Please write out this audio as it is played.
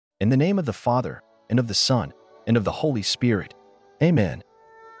In the name of the Father, and of the Son, and of the Holy Spirit. Amen.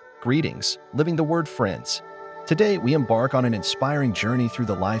 Greetings, Living the Word friends. Today we embark on an inspiring journey through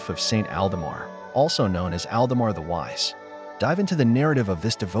the life of Saint Aldemar, also known as Aldemar the Wise. Dive into the narrative of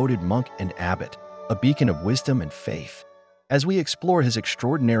this devoted monk and abbot, a beacon of wisdom and faith. As we explore his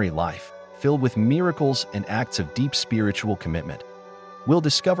extraordinary life, filled with miracles and acts of deep spiritual commitment, we'll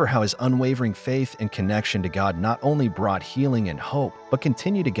discover how his unwavering faith and connection to God not only brought healing and hope, but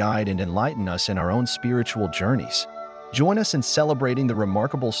continue to guide and enlighten us in our own spiritual journeys. Join us in celebrating the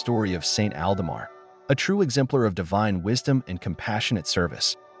remarkable story of Saint Aldemar, a true exemplar of divine wisdom and compassionate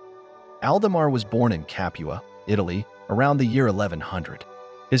service. Aldemar was born in Capua, Italy, around the year 1100.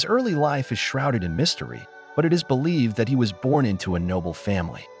 His early life is shrouded in mystery, but it is believed that he was born into a noble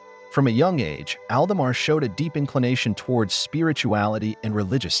family. From a young age, Aldemar showed a deep inclination towards spirituality and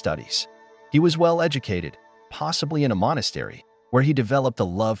religious studies. He was well educated, possibly in a monastery, where he developed a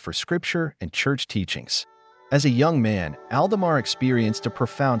love for scripture and church teachings. As a young man, Aldemar experienced a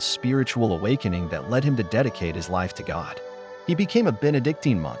profound spiritual awakening that led him to dedicate his life to God. He became a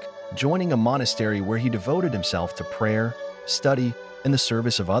Benedictine monk, joining a monastery where he devoted himself to prayer, study, and the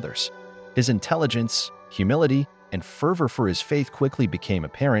service of others. His intelligence, humility, and fervor for his faith quickly became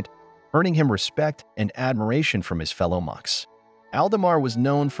apparent, earning him respect and admiration from his fellow monks. Aldemar was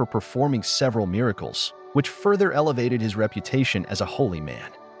known for performing several miracles, which further elevated his reputation as a holy man.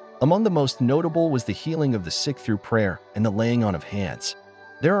 Among the most notable was the healing of the sick through prayer and the laying on of hands.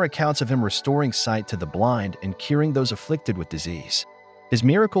 There are accounts of him restoring sight to the blind and curing those afflicted with disease. His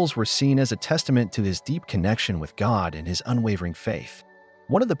miracles were seen as a testament to his deep connection with God and his unwavering faith.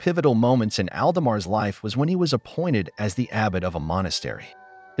 One of the pivotal moments in Aldemar's life was when he was appointed as the abbot of a monastery.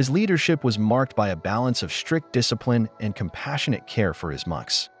 His leadership was marked by a balance of strict discipline and compassionate care for his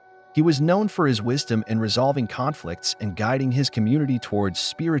monks. He was known for his wisdom in resolving conflicts and guiding his community towards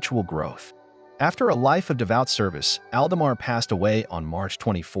spiritual growth. After a life of devout service, Aldemar passed away on March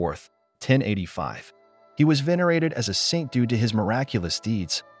 24, 1085. He was venerated as a saint due to his miraculous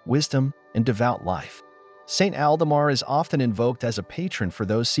deeds, wisdom, and devout life. Saint Aldemar is often invoked as a patron for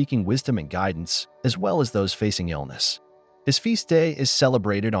those seeking wisdom and guidance, as well as those facing illness. His feast day is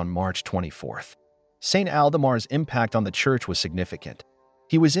celebrated on March 24th. Saint Aldemar's impact on the Church was significant.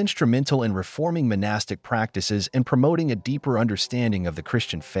 He was instrumental in reforming monastic practices and promoting a deeper understanding of the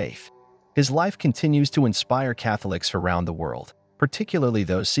Christian faith. His life continues to inspire Catholics around the world, particularly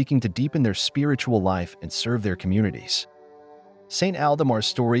those seeking to deepen their spiritual life and serve their communities. Saint Aldemar's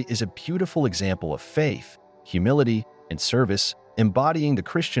story is a beautiful example of faith, humility, and service, embodying the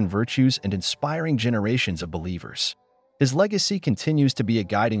Christian virtues and inspiring generations of believers. His legacy continues to be a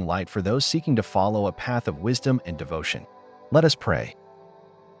guiding light for those seeking to follow a path of wisdom and devotion. Let us pray.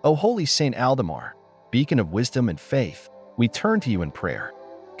 O holy Saint Aldemar, beacon of wisdom and faith, we turn to you in prayer.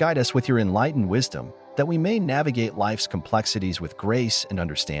 Guide us with your enlightened wisdom, that we may navigate life's complexities with grace and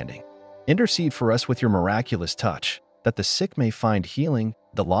understanding. Intercede for us with your miraculous touch, that the sick may find healing,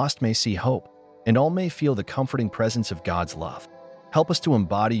 the lost may see hope, and all may feel the comforting presence of God's love. Help us to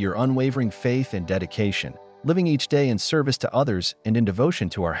embody your unwavering faith and dedication, living each day in service to others and in devotion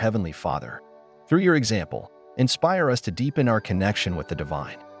to our Heavenly Father. Through your example, inspire us to deepen our connection with the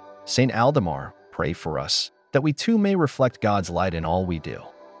divine. Saint Aldemar, pray for us, that we too may reflect God's light in all we do.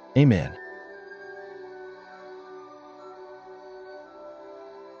 Amen.